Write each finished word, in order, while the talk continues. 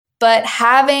but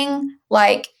having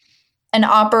like an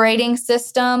operating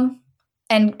system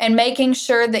and making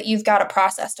sure that you've got a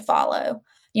process to follow.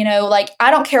 Like,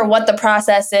 I don't care what the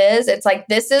process is. It's like,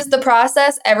 this is the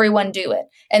process, everyone do it.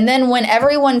 And then when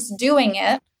everyone's doing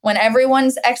it, when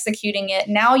everyone's executing it,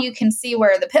 now you can see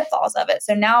where the pitfalls of it.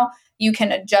 So now you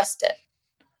can adjust it.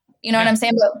 You know what I'm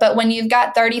saying? But when you've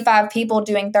got 35 people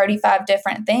doing 35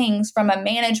 different things from a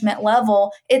management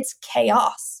level, it's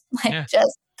chaos,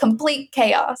 just complete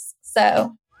chaos.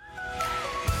 So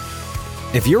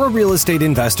if you're a real estate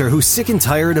investor who's sick and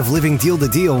tired of living deal to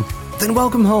deal, then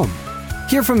welcome home.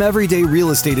 Hear from everyday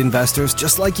real estate investors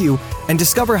just like you and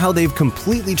discover how they've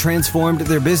completely transformed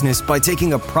their business by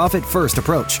taking a profit-first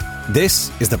approach.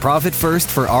 This is the Profit First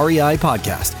for REI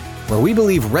podcast, where we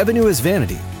believe revenue is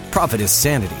vanity, profit is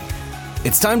sanity.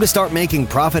 It's time to start making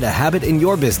profit a habit in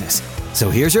your business. So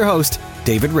here's your host,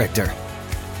 David Richter.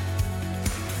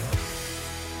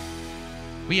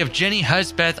 We have Jenny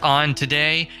Hudspeth on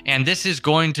today, and this is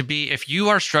going to be, if you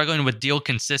are struggling with deal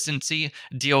consistency,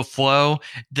 deal flow,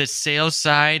 the sales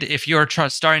side, if you're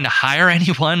starting to hire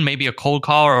anyone, maybe a cold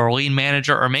caller or a lead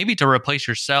manager, or maybe to replace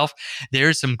yourself,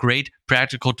 there's some great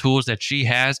practical tools that she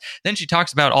has. Then she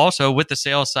talks about also with the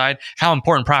sales side, how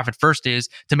important Profit First is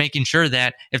to making sure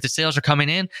that if the sales are coming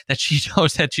in, that she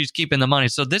knows that she's keeping the money.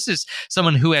 So this is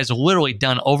someone who has literally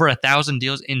done over 1,000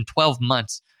 deals in 12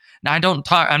 months. Now,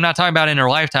 I'm not talking about in her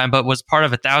lifetime, but was part of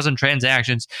 1,000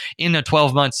 transactions in a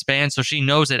 12-month span. So she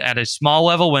knows it at a small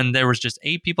level when there was just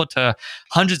 8 people to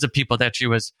hundreds of people that she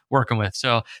was working with.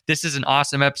 So this is an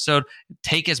awesome episode.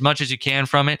 Take as much as you can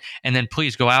from it. And then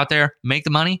please go out there, make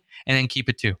the money, and then keep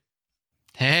it too.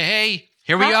 Hey.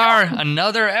 Here we are,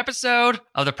 another episode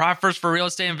of the Profit First for Real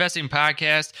Estate Investing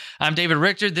podcast. I'm David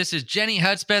Richter. This is Jenny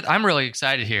Hudspeth. I'm really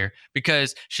excited here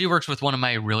because she works with one of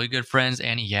my really good friends,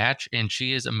 Annie Yatch, and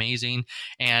she is amazing.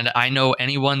 And I know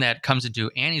anyone that comes into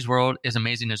Annie's world is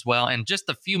amazing as well. And just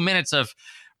the few minutes of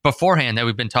beforehand that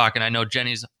we've been talking, I know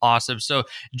Jenny's awesome. So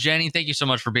Jenny, thank you so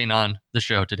much for being on the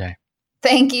show today.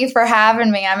 Thank you for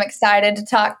having me. I'm excited to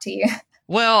talk to you.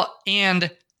 Well,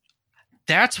 and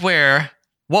that's where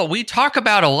what we talk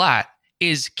about a lot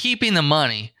is keeping the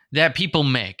money that people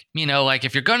make. Like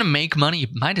if you're going to make money, you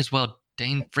might as well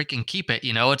dang freaking keep it.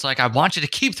 It's like, I want you to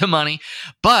keep the money.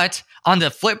 But on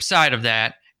the flip side of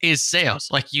that is sales.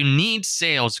 Like you need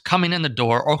sales coming in the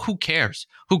door, or who cares?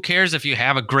 Who cares if you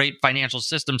have a great financial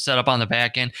system set up on the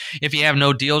back end, if you have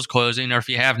no deals closing, or if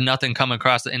you have nothing coming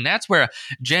across it. And that's where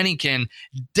Jenny can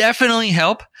definitely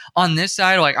help on this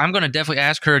side. Like I'm going to definitely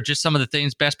ask her just some of the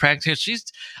things, best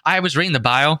practices. I was reading the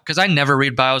bio because I never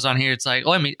read bios on here. It's like,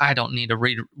 I don't need to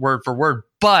read word for word.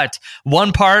 But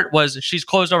one part was she's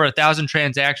closed over 1,000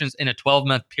 transactions in a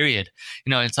 12-month period.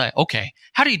 It's like, okay,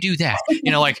 how do you do that?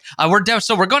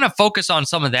 So we're going to focus on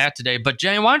some of that today. But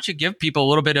Jenny, why don't you give people a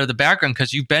little bit of the background,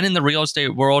 because you've been in the real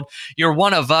estate world. You're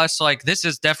one of us. Like this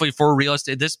is definitely for real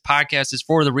estate. This podcast is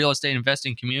for the real estate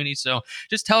investing community. So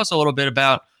just tell us a little bit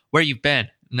about where you've been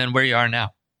and then where you are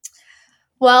now.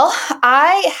 Well,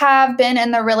 I have been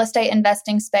in the real estate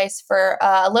investing space for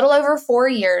a little over 4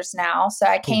 years now. So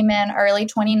I came in early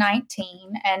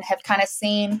 2019 and have kind of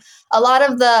seen a lot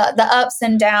of the ups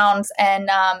and downs.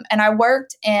 And I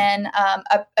worked in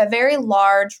a very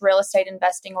large real estate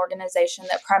investing organization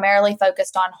that primarily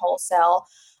focused on wholesale.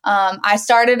 I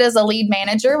started as a lead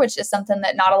manager, which is something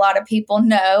that not a lot of people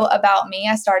know about me.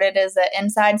 I started as an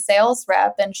inside sales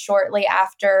rep, and shortly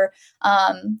after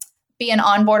being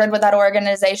onboarded with that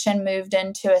organization, moved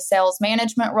into a sales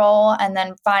management role, and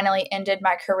then finally ended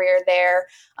my career there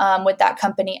with that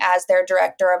company as their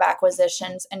director of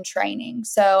acquisitions and training.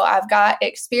 So I've got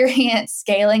experience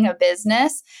scaling a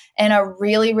business in a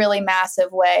really, really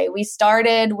massive way. We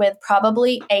started with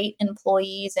probably 8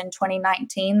 employees in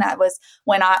 2019. That was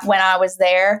when I was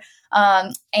there.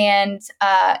 And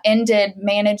ended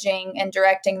managing and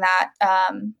directing that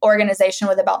organization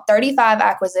with about 35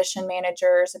 acquisition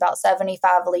managers, about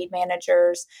 75 lead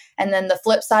managers. And then the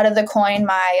flip side of the coin,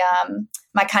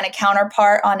 my kind of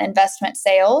counterpart on investment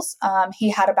sales, he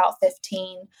had about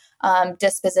 15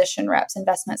 disposition reps,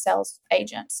 investment sales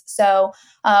agents. So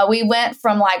we went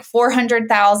from like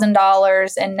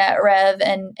 $400,000 in net rev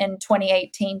in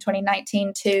 2018,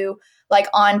 2019 to like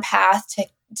on a path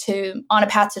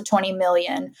to 20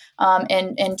 million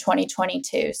in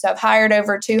 2022. So I've hired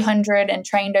over 200 and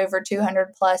trained over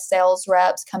 200 plus sales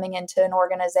reps coming into an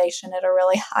organization at a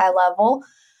really high level,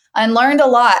 and learned a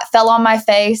lot. Fell on my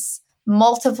face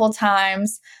multiple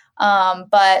times,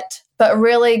 but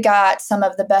really got some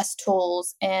of the best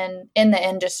tools in the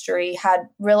industry. Had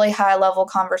really high level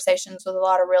conversations with a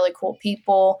lot of really cool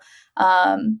people.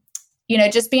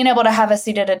 just being able to have a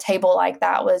seat at a table like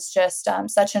that was just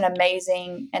such an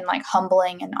amazing and like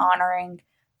humbling and honoring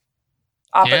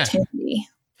opportunity.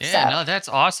 Yeah, no, that's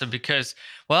awesome because,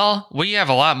 well, we have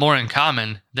a lot more in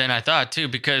common than I thought too,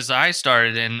 because I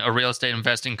started in a real estate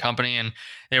investing company and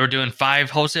they were doing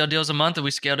 5 wholesale deals a month and we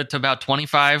scaled it to about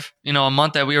 25, a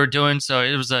month that we were doing. So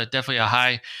it was definitely a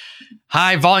high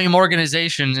volume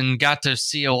organization and got to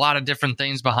see a lot of different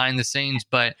things behind the scenes.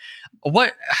 But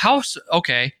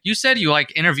okay, you said you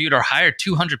like interviewed or hired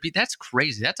 200 people. That's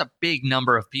crazy. That's a big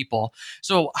number of people.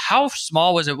 So how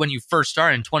small was it when you first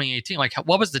started in 2018? Like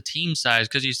what was the team size?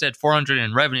 Because you said 400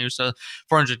 in revenue, so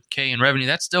 400K in revenue,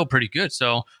 that's still pretty good.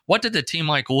 So what did the team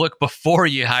like look before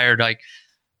you hired like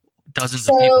dozens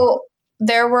of people?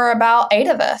 There were about 8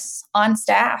 of us on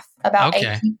staff, about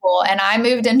 8 people. And I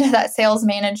moved into that sales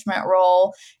management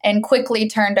role and quickly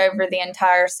turned over the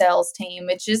entire sales team,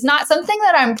 which is not something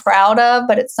that I'm proud of,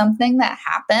 but it's something that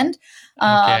happened.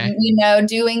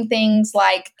 Doing things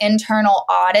like internal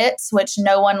audits, which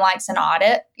no one likes an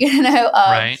audit,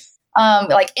 right.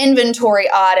 Like inventory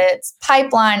audits,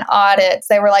 pipeline audits.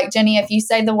 They were like, Jenny, if you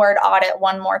say the word audit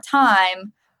one more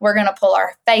time, we're going to pull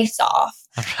our face off.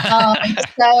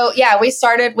 We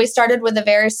started with a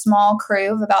very small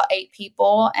crew of about 8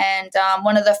 people. And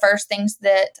one of the first things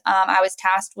that I was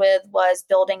tasked with was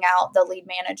building out the lead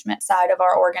management side of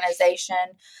our organization.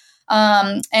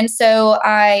 And so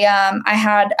I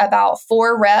had about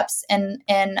 4 reps in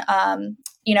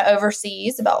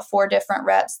overseas, about 4 different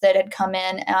reps that had come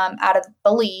in out of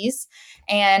Belize.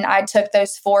 And I took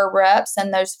those 4 reps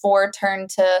and those 4 turned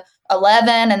to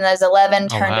 11 and those 11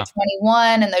 turned to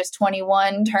 21 and those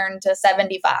 21 turned to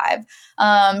 75.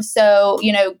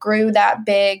 Grew that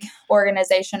big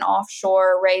organization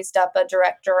offshore, raised up a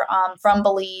director from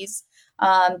Belize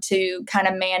to kind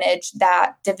of manage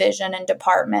that division and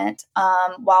department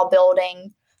while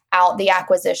building out the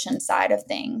acquisition side of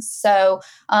things. So,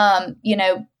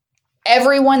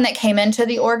 everyone that came into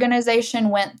the organization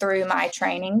went through my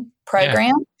training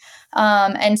program.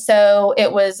 And so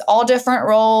it was all different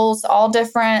roles, all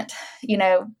different,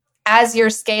 as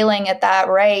you're scaling at that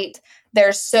rate,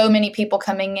 there's so many people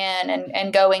coming in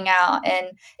and going out.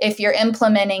 And if you're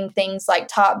implementing things like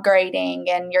top grading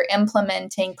and you're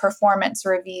implementing performance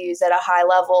reviews at a high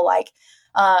level, like,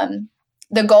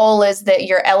 the goal is that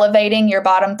you're elevating your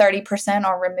bottom 30%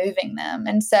 or removing them.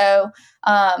 And so,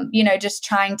 just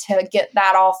trying to get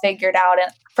that all figured out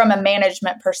and from a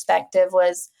management perspective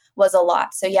was a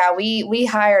lot. So yeah, we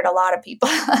hired a lot of people.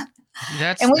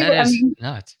 That is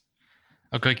nuts.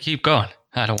 Okay, keep going.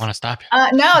 I don't want to stop you.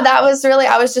 No, that was really,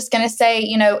 I was just going to say,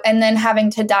 and then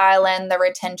having to dial in the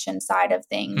retention side of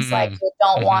things. Mm-hmm. Like we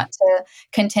don't want to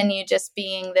continue just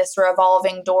being this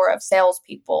revolving door of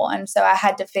salespeople. And so I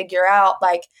had to figure out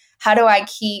like, how do I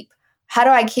keep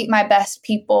my best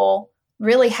people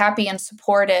really happy and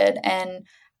supported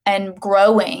and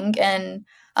growing and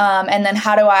then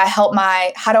how do I help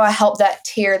that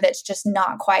tier that's just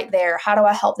not quite there? How do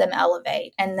I help them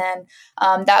elevate? And then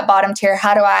that bottom tier,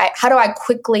 how do I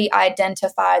quickly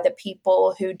identify the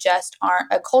people who just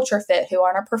aren't a culture fit, who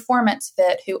aren't a performance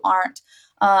fit, who aren't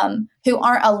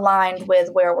aligned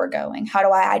with where we're going? How do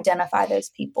I identify those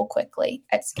people quickly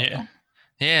at scale?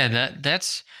 Yeah,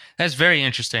 that's very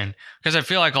interesting because I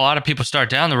feel like a lot of people start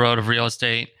down the road of real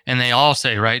estate and they all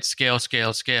say, right, scale,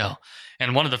 scale, scale.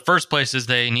 And one of the first places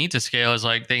they need to scale is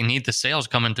like they need the sales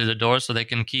coming through the door so they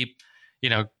can keep,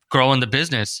 growing the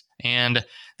business. And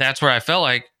that's where I felt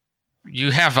like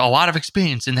you have a lot of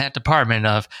experience in that department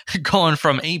of going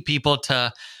from 8 people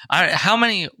to how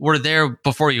many were there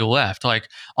before you left, like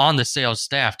on the sales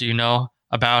staff? Do you know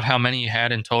about how many you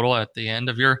had in total at the end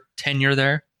of your tenure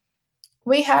there?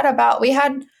 We had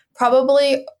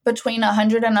probably between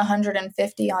 100 and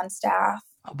 150 on staff.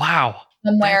 Wow.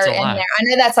 Somewhere in there. I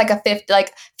know that's like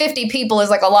 50 people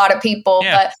is like a lot of people,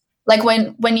 but like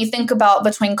when you think about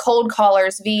between cold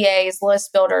callers, VAs,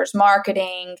 list builders,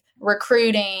 marketing,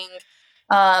 recruiting,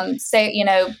 inside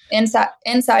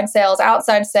sales,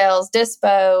 outside sales,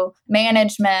 dispo,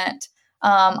 management,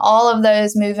 all of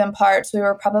those moving parts, we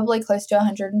were probably close to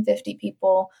 150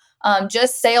 people.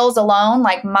 Just sales alone,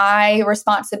 like my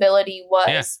responsibility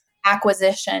was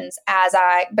acquisitions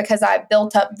because I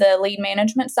built up the lead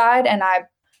management side and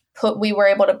we were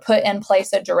able to put in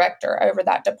place a director over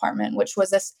that department, which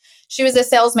was she was a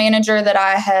sales manager that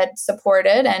I had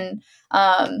supported and,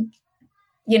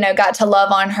 got to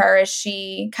love on her as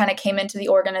she kind of came into the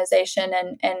organization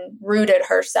and rooted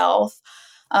herself.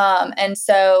 And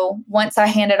so once I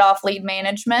handed off lead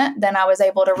management, then I was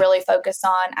able to really focus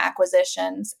on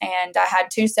acquisitions. And I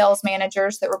had 2 sales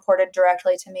managers that reported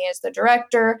directly to me as the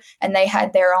director, and they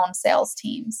had their own sales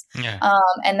teams. Yeah.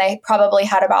 And they probably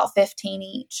had about 15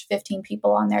 each, 15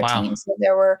 people on their team. So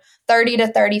there were 30 to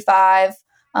 35.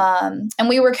 And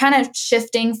we were kind of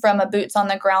shifting from a boots on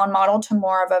the ground model to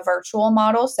more of a virtual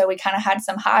model. So we kind of had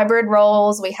some hybrid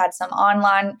roles. We had some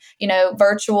online,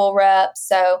 virtual reps.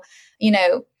 So,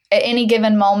 at any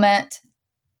given moment,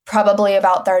 probably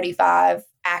about 35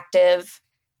 active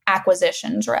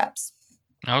acquisitions reps.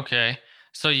 Okay.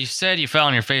 So you said you fell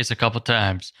on your face a couple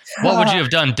times. What would you have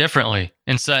done differently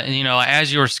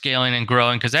as you were scaling and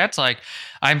growing? Because that's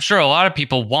I'm sure a lot of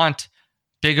people want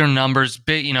bigger numbers,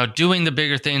 doing the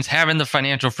bigger things, having the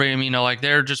financial freedom,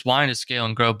 they're just wanting to scale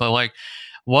and grow. But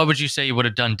what would you say you would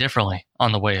have done differently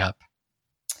on the way up?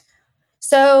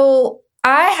 So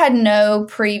I had no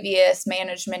previous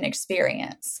management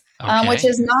experience, which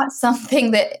is not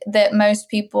something that most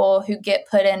people who get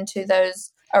put into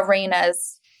those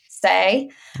arenas say.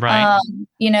 Right.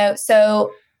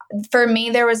 So for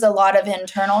me, there was a lot of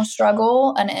internal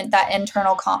struggle and that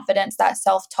internal confidence, that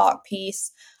self-talk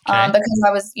piece. Because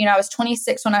I was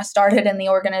 26 when I started in the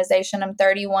organization. I'm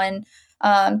 31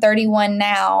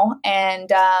 now.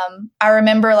 And I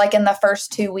remember in the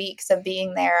first 2 weeks of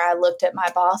being there, I looked at my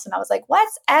boss and I was like,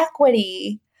 "What's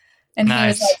equity?" And He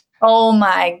was like, "Oh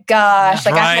my gosh."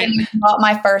 I hadn't even bought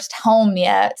my first home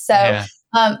yet. So,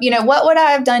 what would I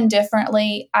have done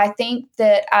differently? I think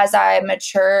that as I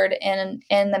matured in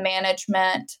the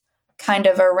management kind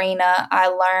of arena, I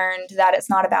learned that it's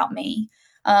not about me.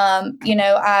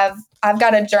 I've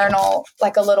got a journal,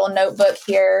 a little notebook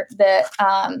here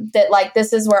that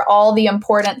this is where all the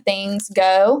important things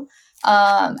go.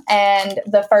 And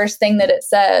the first thing that it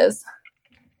says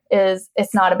is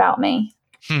it's not about me.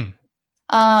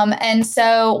 And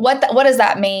so what does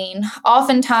that mean?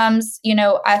 Oftentimes,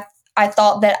 I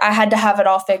thought that I had to have it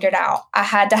all figured out. I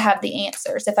had to have the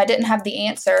answers. If I didn't have the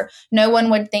answer, no one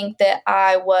would think that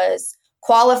I was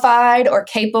qualified or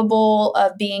capable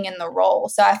of being in the role.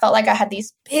 So I felt like I had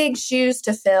these big shoes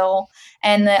to fill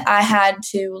and that I had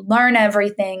to learn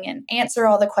everything and answer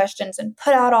all the questions and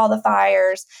put out all the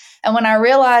fires. And when I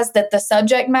realized that the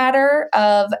subject matter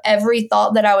of every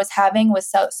thought that I was having was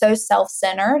so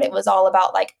self-centered, it was all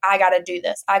about I got to do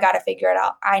this. I got to figure it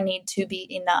out. I need to be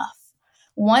enough.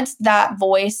 Once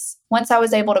I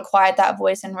was able to quiet that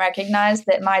voice and recognize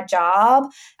that my job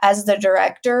as the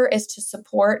director is to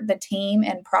support the team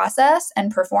in process and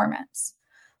performance.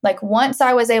 Once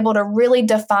I was able to really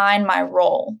define my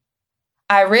role,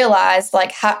 I realized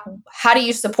how do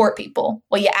you support people?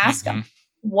 Well, you ask them,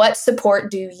 what support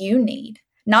do you need?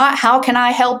 Not how can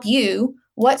I help you?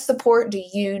 What support do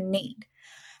you need?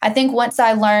 I think once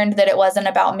I learned that it wasn't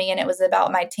about me and it was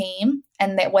about my team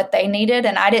and that what they needed,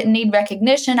 and I didn't need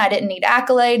recognition, I didn't need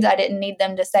accolades, I didn't need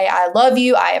them to say, "I love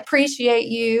you, I appreciate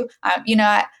you."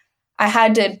 I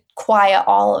had to quiet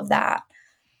all of that.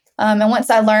 And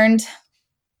once I learned,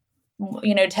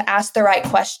 to ask the right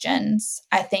questions,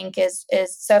 I think is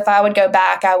so if I would go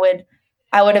back, I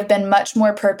would have been much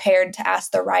more prepared to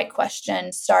ask the right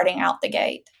questions starting out the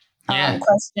gate.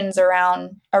 Questions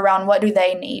around what do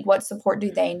they need? What support do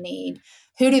they need?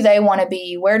 Who do they want to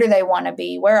be? Where do they want to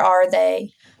be? Where are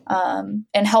they? And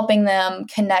helping them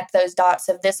connect those dots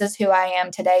of this is who I am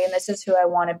today and this is who I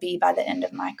want to be by the end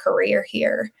of my career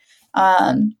here.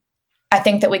 I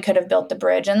think that we could have built the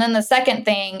bridge. And then the second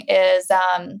thing is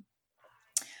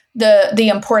the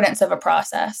importance of a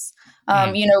process.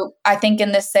 I think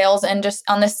in the sales and just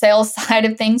on the sales side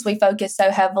of things, we focus so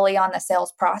heavily on the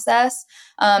sales process,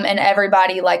 and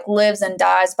everybody lives and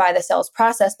dies by the sales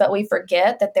process. But we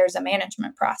forget that there's a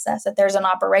management process, that there's an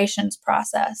operations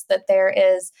process, that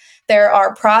there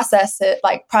are processes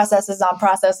processes on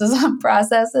processes on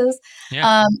processes.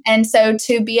 Yeah. And so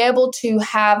to be able to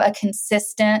have a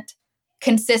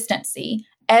consistency,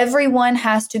 everyone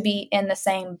has to be in the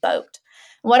same boat.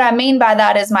 What I mean by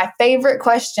that is my favorite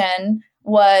question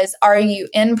was, are you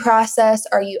in process?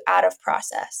 Are you out of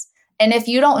process? And if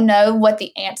you don't know what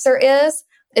the answer is,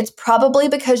 it's probably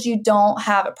because you don't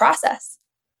have a process.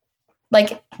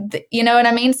 You know what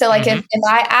I mean? So if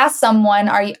I ask someone,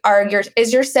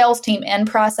 is your sales team in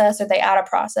process? Or are they out of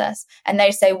process? And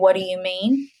they say, what do you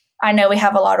mean? I know we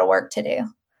have a lot of work to do.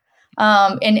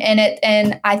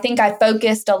 And I think I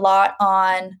focused a lot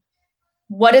on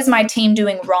what is my team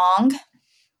doing wrong?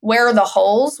 Where are the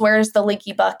holes? Where's the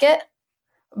leaky bucket?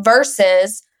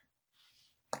 Versus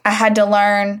I had to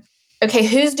learn, okay,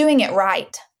 who's doing it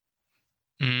right?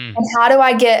 Mm, And how do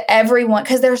I get everyone?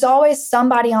 Because there's always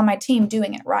somebody on my team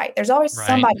doing it right. There's always right.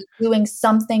 somebody doing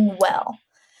something well.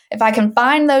 If I can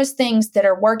find those things that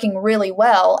are working really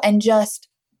well and just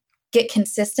get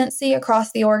consistency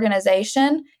across the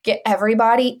organization, get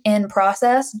everybody in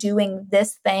process doing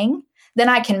this thing, then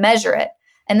I can measure it.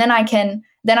 And then I can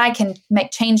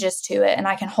make changes to it, and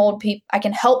I can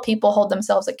help people hold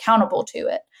themselves accountable to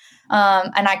it.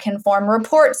 And I can form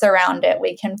reports around it.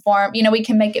 We can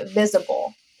make it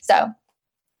visible. So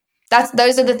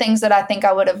those are the things that I think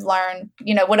I would have learned,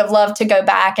 would have loved to go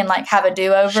back and like have a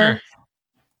do-over. Sure.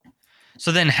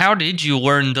 So then how did you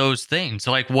learn those things?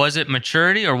 Like, was it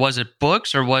maturity, or was it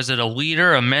books, or was it a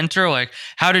leader, a mentor? Like,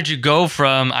 how did you go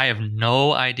from, I have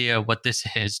no idea what this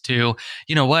is, to,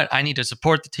 you know what, I need to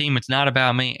support the team. It's not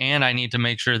about me, and I need to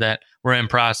make sure that we're in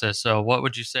process. So what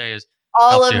would you say is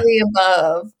all of the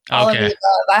above? All of the above.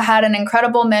 I had an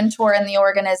incredible mentor in the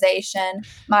organization.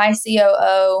 My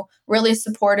COO really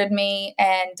supported me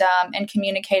and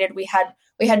communicated. We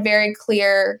had very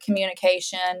clear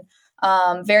communication.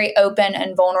 Very open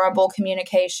and vulnerable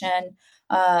communication.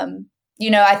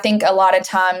 I think a lot of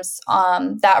times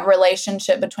that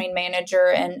relationship between manager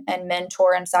and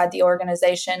mentor inside the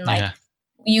organization,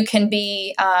 you can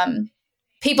be,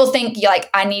 people think like,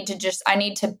 I need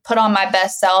to put on my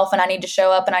best self, and I need to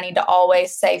show up, and I need to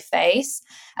always save face.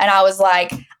 And I was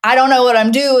like, I don't know what I'm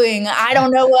doing. I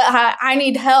don't know I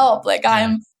need help. Like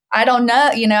I don't know,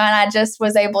 and I just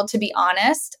was able to be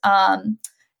honest.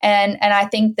 And I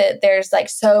think that there's like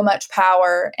so much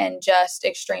power in just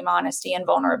extreme honesty and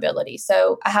vulnerability.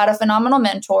 So I had a phenomenal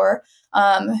mentor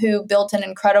who built an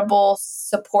incredible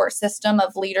support system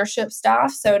of leadership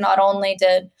staff. So not only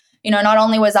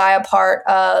was I a part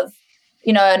of,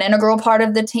 an integral part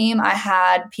of the team, I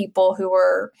had people who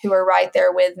were right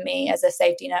there with me as a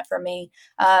safety net for me.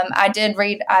 I've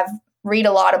read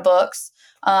a lot of books.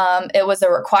 It was a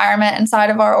requirement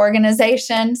inside of our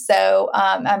organization. So,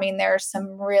 there are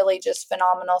some really just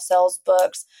phenomenal sales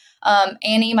books.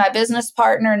 Annie, my business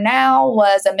partner now,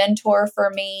 was a mentor for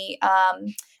me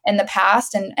in the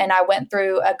past. And I went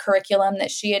through a curriculum that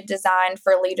she had designed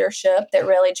for leadership that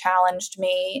really challenged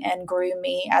me and grew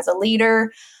me as a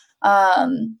leader.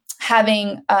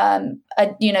 Having,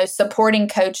 supporting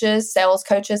coaches, sales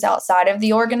coaches outside of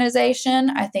the organization,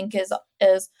 I think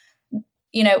is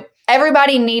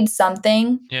everybody needs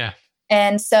something. Yeah.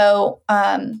 And so,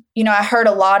 I had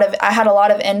a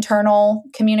lot of internal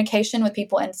communication with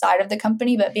people inside of the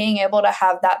company, but being able to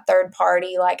have that third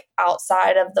party, like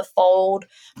outside of the fold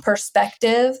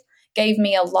perspective, gave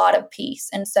me a lot of peace.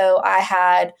 And so I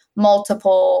had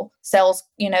multiple sales,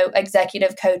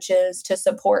 executive coaches to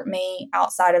support me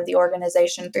outside of the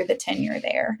organization through the tenure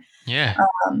there. Yeah.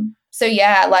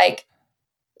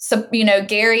 So,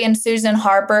 Gary and Susan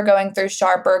Harper going through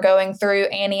Sharper, going through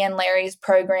Annie and Larry's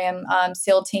program,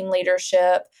 SEAL Team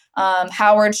Leadership,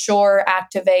 Howard Shore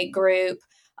Activate Group,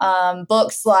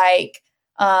 books like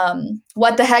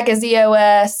What the Heck is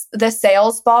EOS, The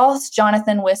Sales Boss,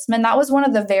 Jonathan Wisman. That was one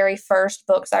of the very first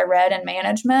books I read in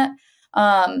management.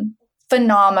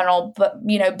 Phenomenal, but,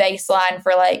 baseline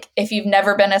for like, if you've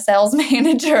never been a sales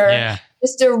manager,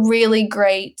 just a really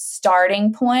great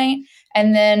starting point.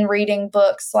 And then reading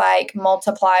books like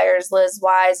Multipliers, Liz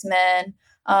Wiseman,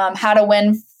 How to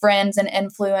Win Friends and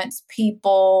Influence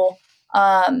People,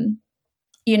 Good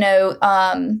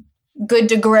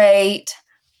to Great.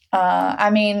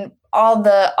 All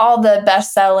the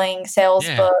best-selling sales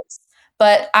books.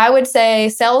 But I would say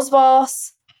Sales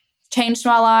Boss changed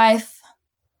my life.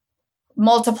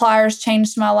 Multipliers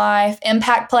changed my life.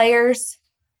 Impact Players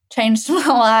changed my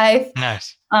life.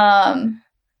 Nice.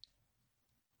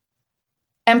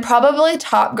 And probably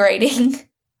Top Grading.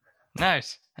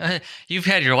 Nice. You've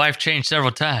had your life changed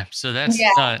several times, so that's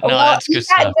that's good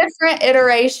stuff. Different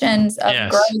iterations of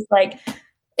growth. Like,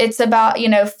 it's about,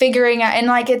 figuring out, and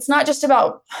like, it's not just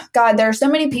about, God, there are so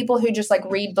many people who just like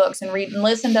read books and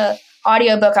listen to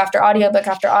audiobook after audiobook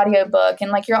after audiobook.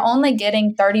 And like, you're only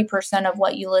getting 30% of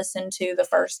what you listen to the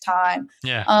first time.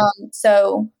 Yeah.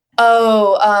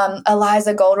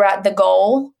 Eliza Goldratt, The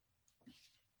Goal.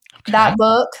 Okay. That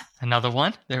book. Another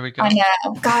one. There we go. I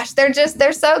know. Gosh, they're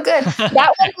so good.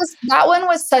 That one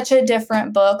was such a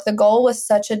different book. The Goal was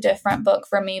such a different book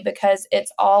for me because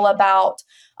it's all about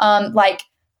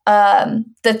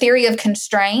the theory of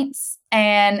constraints,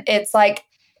 and it's like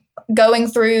going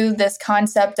through this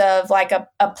concept of like a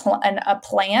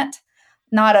plant,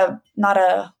 not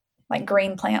a like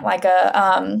green plant, like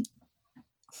a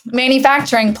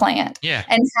manufacturing plant. Yeah.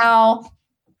 And how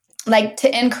like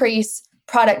to increase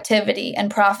productivity and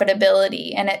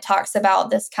profitability. And it talks about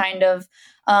this kind of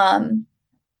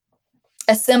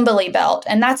assembly belt.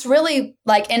 And that's really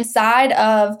like inside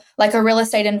of like a real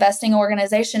estate investing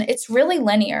organization, it's really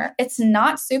linear. It's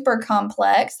not super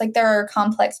complex. Like there are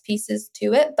complex pieces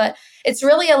to it, but it's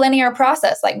really a linear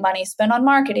process. Like money spent on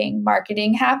marketing,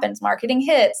 marketing happens, marketing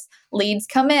hits, leads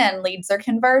come in, leads are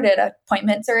converted,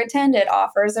 appointments are attended,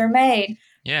 offers are made.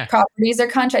 Yeah. Properties are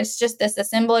contracted. It's just this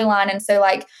assembly line. And so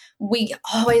like we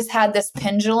always had this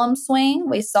pendulum swing.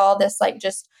 We saw this like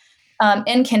just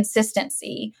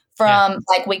inconsistency from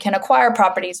like we can acquire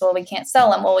properties, well, we can't sell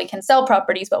them. Well, we can sell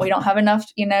properties, but we don't have enough,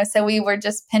 so we were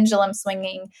just pendulum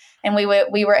swinging, and we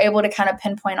were able to kind of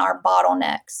pinpoint our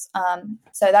bottlenecks.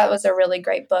 So that was a really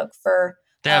great book for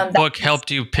that book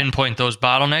helped you pinpoint those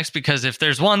bottlenecks, because if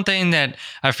there's one thing that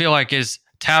I feel like is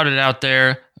touted out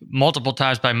there multiple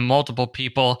times by multiple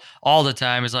people all the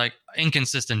time is like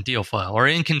inconsistent deal flow or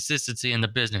inconsistency in the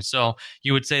business. So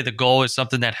you would say the goal is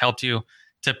something that helped you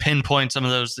to pinpoint some of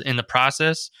those in the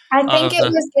process? I think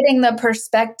it was getting the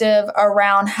perspective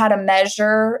around how to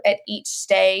measure at each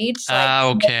stage.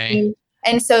 Okay.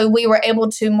 And so we were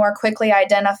able to more quickly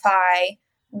identify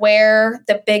where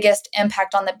the biggest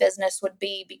impact on the business would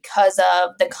be because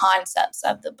of the concepts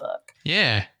of the book.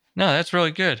 Yeah. No, that's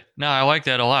really good. No, I like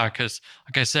that a lot because,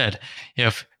 like I said,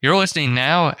 if you're listening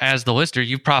now as the listener,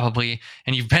 you've probably,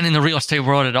 and you've been in the real estate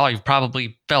world at all, you've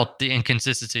probably felt the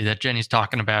inconsistency that Jenny's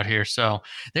talking about here. So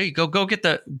there you go. Go get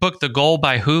the book, The Goal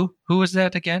by who? Who was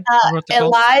that again?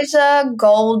 Elijah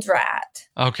Goldratt.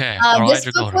 Okay. This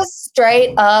book was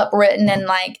straight up written in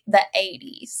like the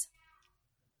 80s.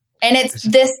 And it's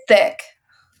this thick.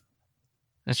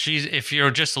 If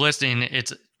you're just listening,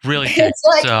 it's really good. It's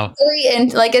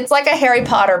like it's like a Harry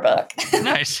Potter book.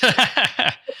 Nice. So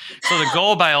The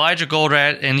Goal by Elijah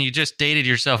Goldratt, and you just dated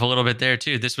yourself a little bit there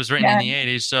too. This was written in the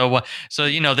 80s.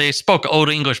 So they spoke Old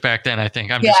English back then, I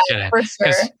think. I'm just kidding. For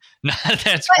sure. No,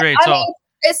 that's great. I mean,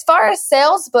 as far as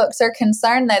sales books are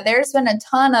concerned, though, there's been a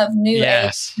ton of new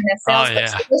age sales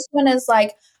books. So this one is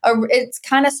like it's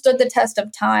kind of stood the test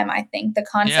of time. I think the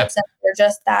concepts are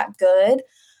just that good.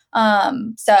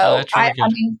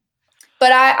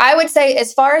 But I would say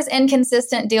as far as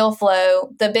inconsistent deal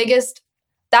flow,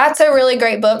 that's a really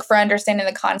great book for understanding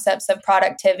the concepts of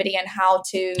productivity and how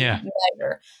to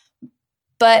measure.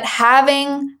 But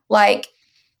having like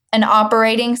an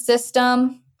operating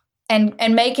system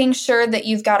and making sure that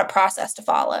you've got a process to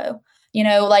follow.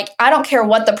 I don't care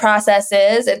what the process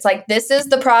is. It's like, this is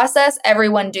the process,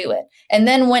 everyone do it. And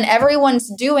then when everyone's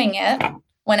doing it,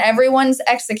 when everyone's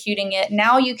executing it,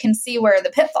 now you can see where are the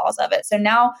pitfalls of it. So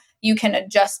now you can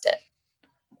adjust it.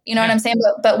 You know what I'm saying?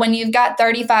 But when you've got ,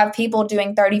 people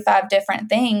doing 35 different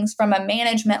things from a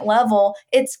management level,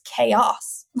 it's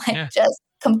chaos, just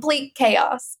complete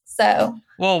chaos. So,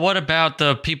 well, what about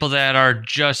the people that are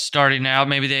just starting out?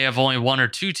 Maybe they have only 1 or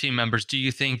 2 team members. Do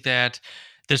you think that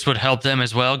this would help them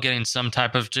as well, getting some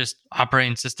type of just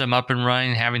operating system up and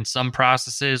running, having some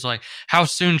processes? Like, how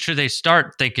soon should they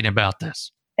start thinking about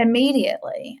this?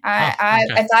 Immediately.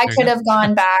 If I could have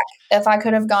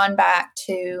gone back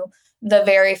to the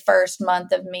very first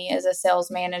month of me as a sales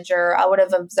manager, I would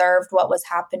have observed what was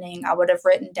happening. I would have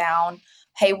written down,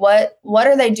 hey, what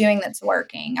are they doing that's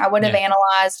working? I would have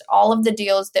analyzed all of the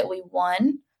deals that we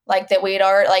won, like that we'd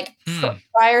already,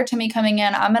 prior to me coming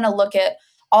in. I'm going to look at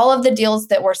all of the deals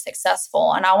that were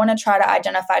successful, and I want to try to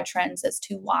identify trends as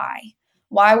to why.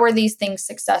 Why were these things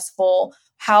successful?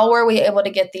 How were we able to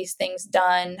get these things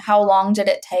done? How long did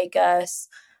it take us?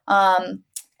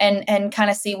 And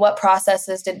kind of see what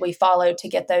processes did we follow to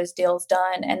get those deals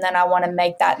done. And then I want to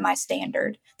make that my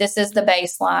standard. This is the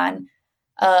baseline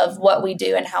of what we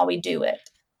do and how we do it.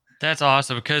 That's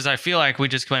awesome, because I feel like we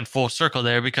just went full circle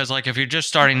there, because like if you're just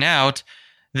starting out,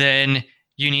 then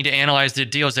you need to analyze the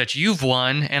deals that you've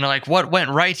won and like what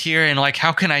went right here and like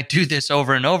how can I do this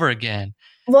over and over again?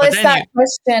 Well, it's that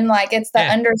question, like it's the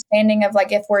understanding of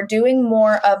like if we're doing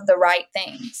more of the right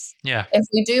things. Yeah. If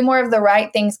we do more of the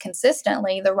right things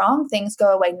consistently, the wrong things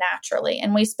go away naturally.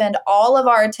 And we spend all of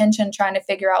our attention trying to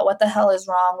figure out what the hell is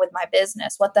wrong with my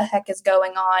business, what the heck is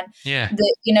going on. Yeah.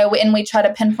 And we try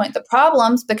to pinpoint the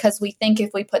problems because we think if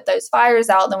we put those fires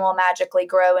out, then we'll magically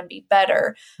grow and be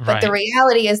better. But the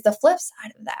reality is the flip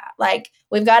side of that. Like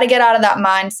we've got to get out of that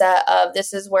mindset of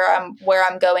this is where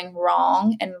I'm going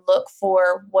wrong and look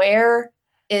for where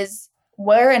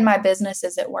in my business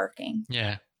is it working?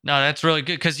 Yeah. No, that's really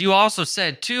good. Because you also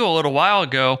said too a little while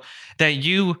ago that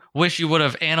you wish you would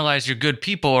have analyzed your good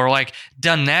people or like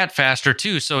done that faster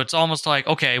too. So it's almost like,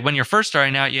 okay, when you're first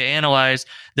starting out, you analyze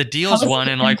the deals won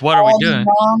and like, what are we doing?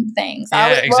 Wrong things.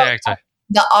 Yeah, exactly.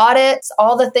 the audits,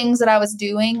 all the things that I was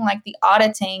doing, like the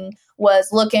auditing was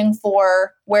looking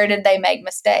for where did they make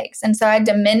mistakes. And so I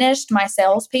diminished my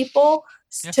salespeople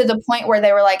to the point where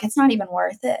they were like, it's not even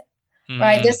worth it.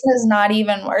 Right. This is not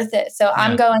even worth it. So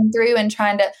I'm going through and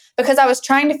because I was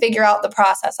trying to figure out the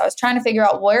process. I was trying to figure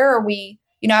out where are we,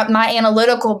 my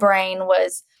analytical brain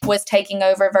was taking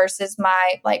over versus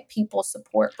my like people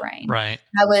support brain. Right.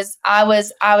 I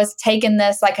was taking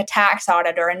this like a tax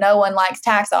auditor, and no one likes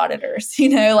tax auditors, they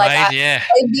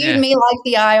viewed me like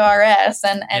the IRS,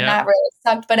 and that really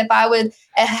sucked. But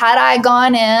had I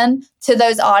gone in to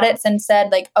those audits and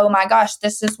said like, oh my gosh,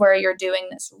 this is where you're doing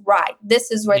this right.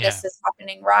 This is where this is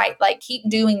happening right. Like, keep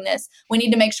doing this. We need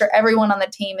to make sure everyone on the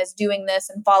team is doing this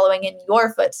and following in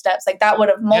your footsteps. Like, that would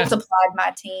have multiplied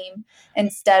my team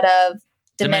instead of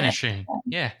diminishing.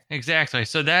 Yeah, exactly.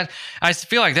 So that, I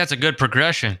feel like that's a good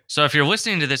progression. So if you're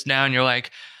listening to this now and you're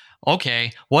like,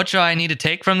 okay, what do I need to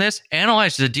take from this?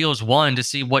 Analyze the deals one to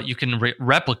see what you can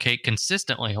replicate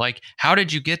consistently. Like, how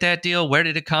did you get that deal? Where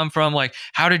did it come from? Like,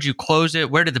 how did you close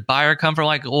it? Where did the buyer come from?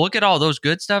 Like, look at all those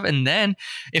good stuff. And then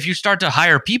if you start to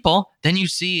hire people, then you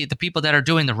see the people that are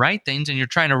doing the right things and you're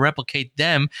trying to replicate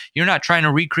them. You're not trying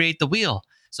to recreate the wheel.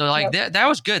 So like that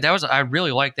was good. I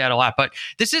really like that a lot. But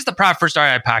this is the Profit First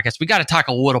REI podcast. We got to talk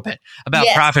a little bit about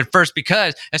Profit First,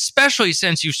 because especially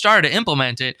since you started to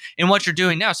implement it in what you're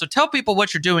doing now. So tell people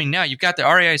what you're doing now. You've got the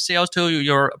REI sales tool.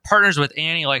 You're partners with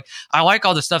Annie. Like, I like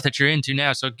all the stuff that you're into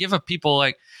now. So give people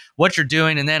like what you're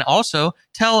doing, and then also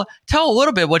tell a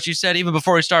little bit what you said even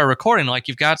before we started recording. Like,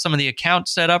 you've got some of the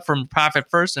accounts set up from Profit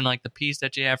First and like the piece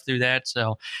that you have through that.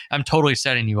 So I'm totally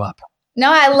setting you up. No,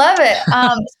 I love it.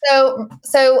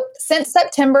 So since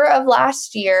September of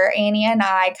last year, Annie and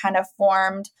I kind of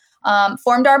formed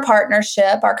our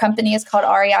partnership. Our company is called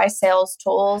REI Sales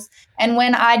Tools. And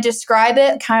when I describe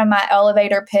it, kind of my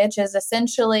elevator pitch is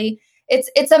essentially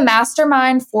it's a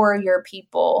mastermind for your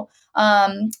people.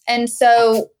 And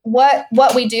so what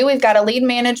we do, we've got a lead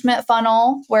management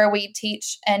funnel where we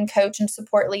teach and coach and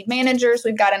support lead managers.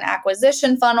 We've got an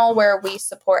acquisition funnel where we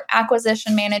support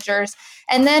acquisition managers.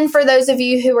 And then for those of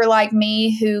you who are like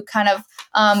me, who kind of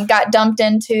got dumped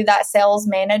into that sales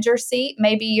manager seat,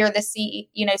 maybe you're the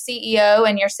CEO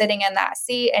and you're sitting in that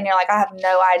seat and you're like, I have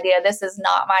no idea. This is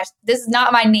not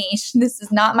my niche. This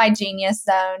is not my genius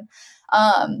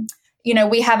zone.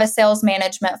 We have a sales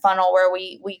management funnel where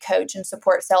we coach and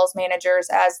support sales managers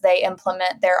as they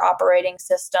implement their operating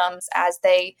systems, as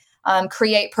they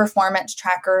create performance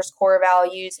trackers, core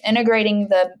values, integrating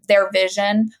their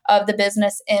vision of the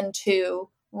business into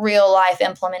real life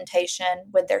implementation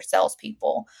with their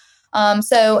salespeople.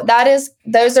 So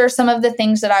those are some of the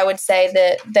things that I would say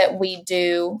that we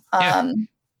do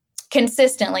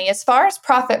consistently. As far as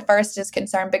Profit First is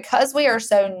concerned, because we are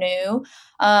so new,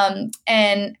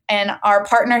 and our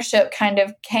partnership kind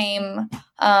of came,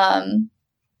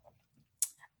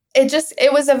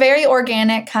 it was a very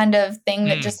organic kind of thing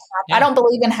that just happened. Yeah. I don't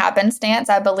believe in happenstance.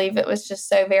 I believe it was just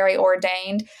so very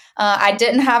ordained. I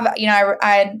didn't have,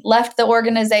 I left the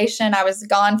organization. I was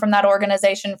gone from that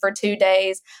organization for 2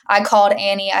 days. I called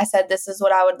Annie. I said, this is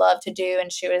what I would love to do.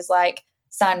 And she was like,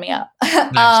 sign me up.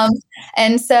 Nice.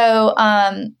 And so,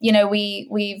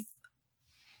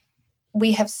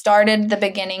 we have started the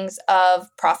beginnings of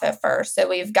Profit First. So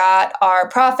we've got our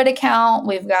profit account,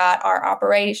 we've got our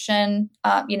operation,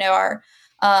 our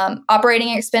operating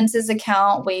expenses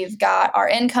account, we've got our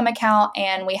income account,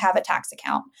 and we have a tax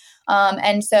account.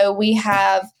 And so we've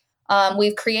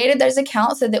created those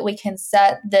accounts so that we can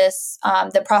set this,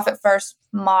 the Profit First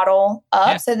model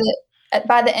up so that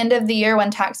by the end of the year,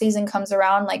 when tax season comes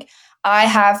around, like, I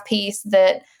have peace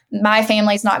that my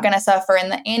family's not going to suffer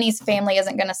and that Annie's family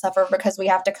isn't going to suffer because we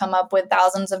have to come up with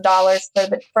thousands of dollars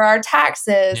for our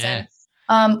taxes. Yeah.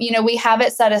 And, we have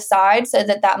it set aside so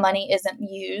that money isn't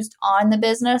used on the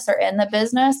business or in the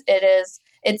business.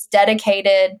 It's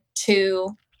dedicated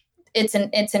to its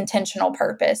intentional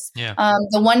purpose. Yeah.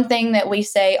 The one thing that we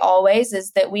say always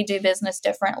is that we do business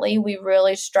differently. We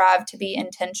really strive to be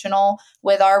intentional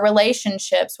with our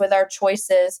relationships, with our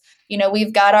choices.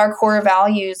 We've got our core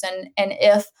values, and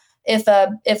if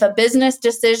a business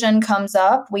decision comes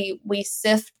up, we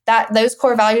sift that. Those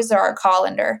core values are our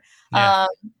colander. Yeah.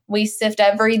 We sift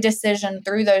every decision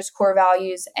through those core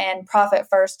values, and Profit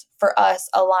First for us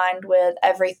aligned with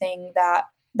everything that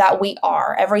we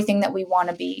are, everything that we want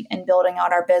to be in building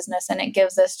out our business. And it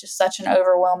gives us just such an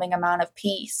overwhelming amount of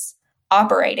peace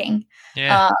operating.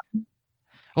 Yeah.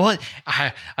 Well,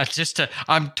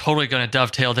 I'm totally going to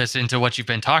dovetail this into what you've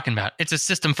been talking about. It's a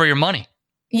system for your money.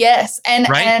 Yes. And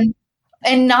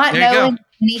not knowing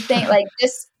anything like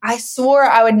this. I swore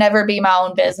I would never be my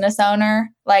own business owner.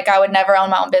 Like I would never own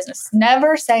my own business.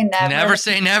 Never say never. Never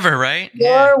say never, right?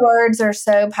 Your words are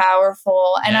so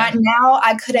powerful. And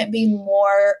I couldn't be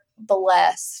more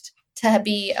blessed to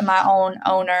be my own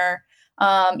owner,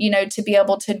 to be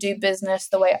able to do business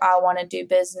the way I want to do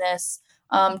business,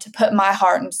 to put my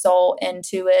heart and soul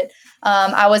into it.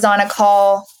 I was on a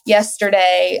call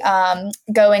yesterday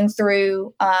going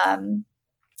through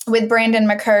with Brandon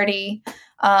McCurdy.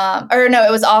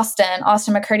 It was Austin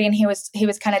McCurdy, and he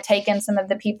was kind of taking some of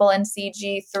the people in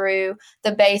CG through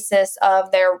the basis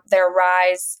of their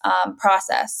RISE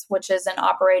process, which is an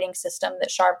operating system that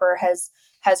Sharper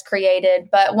has created.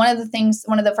 But one of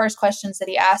the first questions that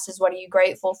he asked is, what are you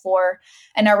grateful for?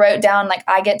 And I wrote down, like,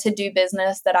 I get to do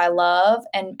business that I love,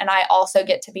 and I also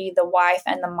get to be the wife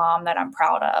and the mom that I'm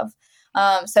proud of.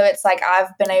 So it's like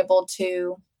I've been able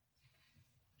to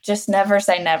just never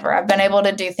say never. I've been able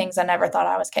to do things I never thought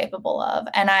I was capable of.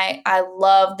 And I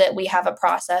love that we have a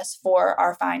process for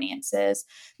our finances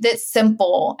that's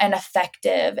simple and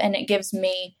effective, and it gives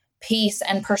me peace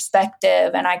and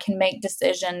perspective, and I can make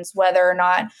decisions whether or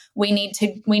not we need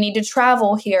to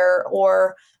travel here,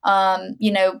 or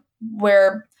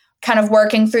we're kind of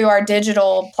working through our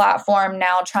digital platform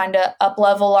now, trying to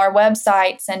up-level our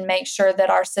websites and make sure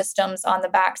that our systems on the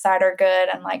backside are good.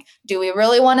 And like, do we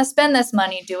really want to spend this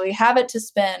money? Do we have it to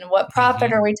spend? What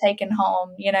profit are we taking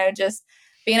home? Just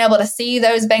being able to see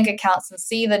those bank accounts and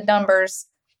see the numbers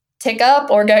tick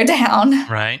up or go down.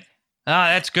 Right.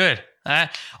 That's good. I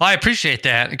appreciate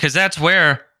that, because that's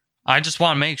where I just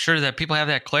want to make sure that people have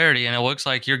that clarity, and it looks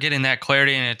like you're getting that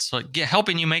clarity, and it's like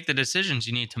helping you make the decisions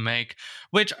you need to make.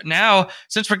 Which now,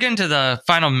 since we're getting to the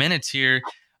final minutes here,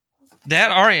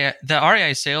 the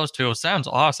REI sales tool sounds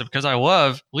awesome, because I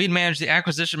love lead manager, the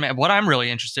acquisition. What I'm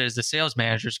really interested in is the sales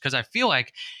managers, because I feel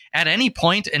like at any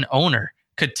point an owner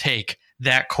could take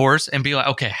that course and be like,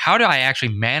 okay, how do I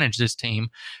actually manage this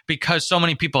team? Because so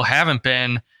many people haven't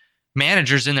been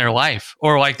managers in their life,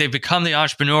 or like they've become the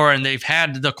entrepreneur and they've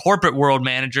had the corporate world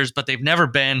managers, but they've never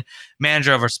been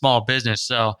manager of a small business.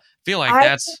 So I feel like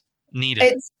that's needed.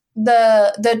 It's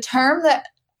the term that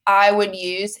I would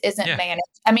use isn't manage.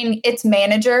 I mean, it's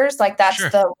managers, like that's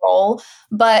the role,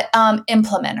 but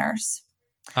implementers.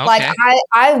 Okay. Like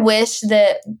I wish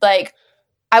that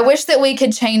we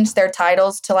could change their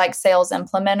titles to like sales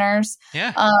implementers.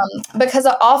 Yeah. Because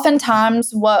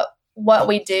oftentimes what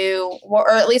we do,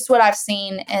 or at least what I've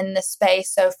seen in the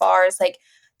space so far, is like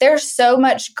there's so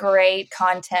much great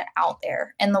content out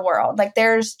there in the world. Like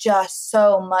there's just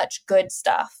so much good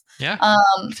stuff. Yeah.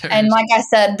 And like I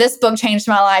said, this book changed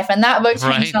my life, and that book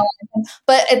changed my life.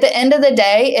 But at the end of the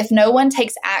day, if no one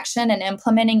takes action in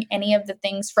implementing any of the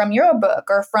things from your book,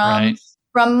 or from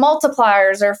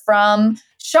multipliers, or from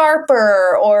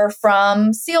Sharper, or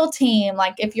from SEAL Team,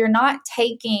 like if you're not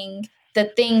taking the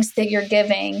things that you're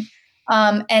giving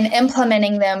and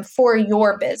implementing them for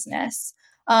your business.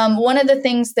 One of the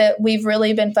things that we've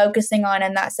really been focusing on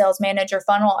in that sales manager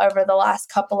funnel over the last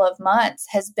couple of months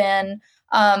has been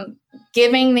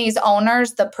giving these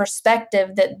owners the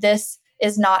perspective that this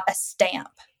is not a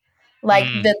stamp. Like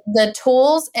the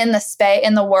tools in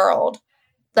the world,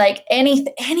 like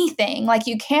anything, like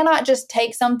you cannot just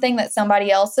take something that's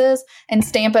somebody else's and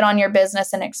stamp it on your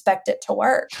business and expect it to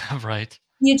work. Right.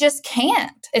 You just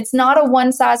can't. It's not a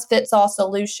one-size-fits-all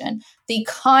solution. The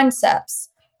concepts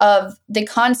of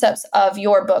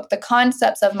your book, the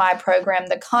concepts of my program,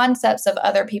 the concepts of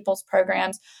other people's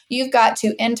programs, you've got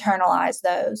to internalize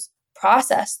those,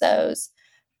 process those,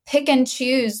 pick and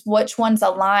choose which ones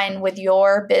align with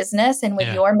your business and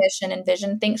with your mission and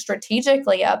vision. Think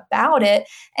strategically about it,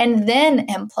 and then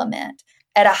implement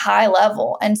at a high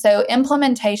level. And so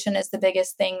implementation is the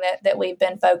biggest thing that we've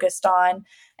been focused on.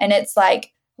 And it's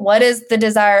like, what is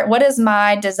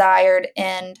my desired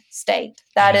end state?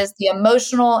 That is the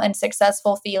emotional and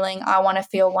successful feeling I want to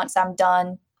feel once I'm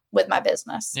done with my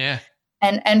business. Yeah.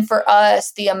 And for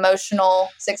us, the emotional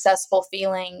successful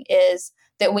feeling is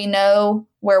that we know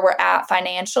where we're at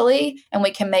financially, and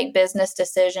we can make business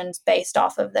decisions based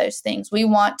off of those things. We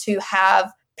want to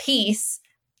have peace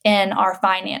in our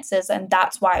finances, and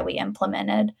that's why we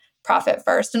implemented Profit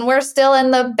First. And we're still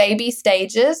in the baby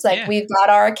stages. Like we've got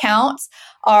our accounts,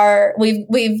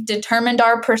 we've determined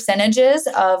our percentages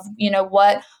of,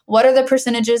 what are the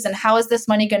percentages and how is this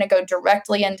money going to go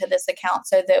directly into this account,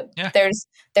 so that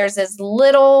there's as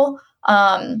little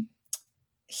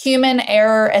human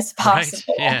error as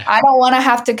possible. Right. Yeah. I don't want to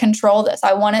have to control this.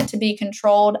 I want it to be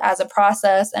controlled as a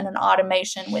process and an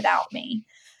automation without me,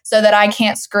 so that I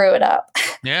can't screw it up.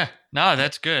 Yeah, no,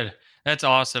 that's good. That's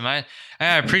awesome. I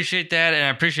appreciate that, and I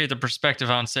appreciate the perspective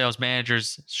on sales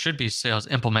managers should be sales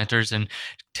implementers and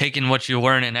taking what you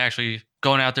learn and actually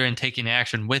going out there and taking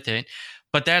action with it.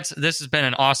 But this has been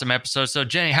an awesome episode. So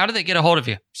Jenny, how do they get a hold of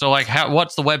you? So like,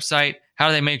 what's the website? How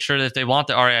do they make sure that they want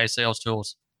the REI sales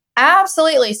tools?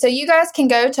 Absolutely. So you guys can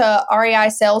go to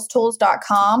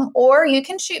reisalestools.com, or you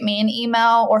can shoot me an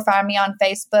email or find me on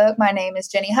Facebook. My name is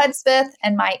Jenny Hudspeth,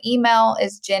 and my email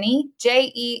is Jenny,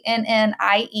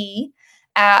 JENNIE,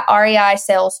 at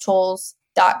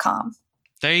reisalestools.com.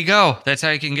 There you go. That's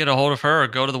how you can get a hold of her, or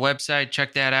go to the website,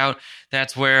 check that out.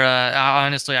 That's where,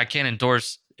 honestly, I can't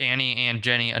endorse Annie and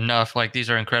Jenny enough. Like, these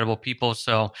are incredible people.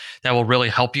 So that will really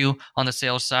help you on the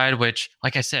sales side, which,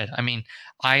 like I said, I mean,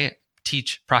 I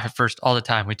teach Profit First all the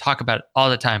time. We talk about it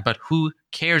all the time, but who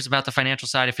cares about the financial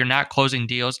side if you're not closing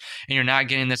deals and you're not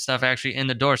getting this stuff actually in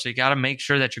the door? So you got to make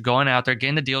sure that you're going out there,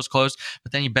 getting the deals closed,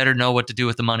 but then you better know what to do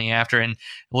with the money after. And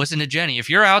listen to Jenny. If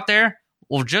you're out there,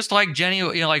 well, just like Jenny,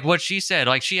 you know, like what she said,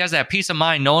 like she has that peace of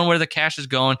mind, knowing where the cash is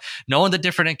going, knowing the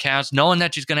different accounts, knowing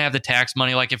that she's going to have the tax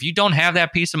money. Like, if you don't have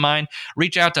that peace of mind,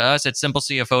 reach out to us at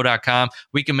simplecfo.com.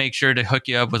 We can make sure to hook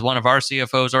you up with one of our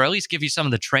CFOs, or at least give you some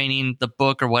of the training, the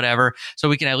book or whatever, so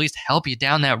we can at least help you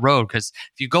down that road. Because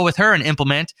if you go with her and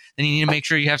implement, then you need to make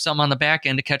sure you have something on the back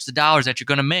end to catch the dollars that you're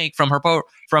going to make from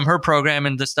her program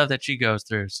and the stuff that she goes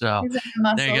through. So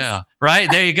there you go. Right?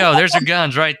 There you go. There's her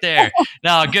guns right there.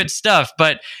 No, good stuff.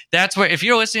 But that's where, if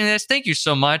you're listening to this, thank you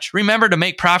so much. Remember to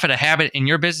make profit a habit in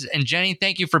your business. And Jenny,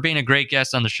 thank you for being a great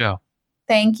guest on the show.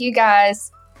 Thank you,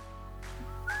 guys.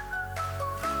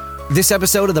 This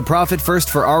episode of the Profit First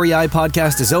for REI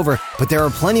podcast is over, but there are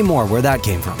plenty more where that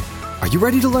came from. Are you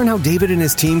ready to learn how David and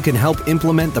his team can help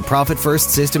implement the Profit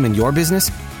First system in your business?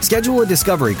 Schedule a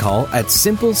discovery call at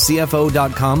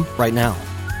simplecfo.com right now.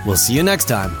 We'll see you next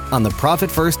time on the Profit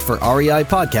First for REI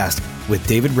podcast with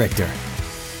David Richter.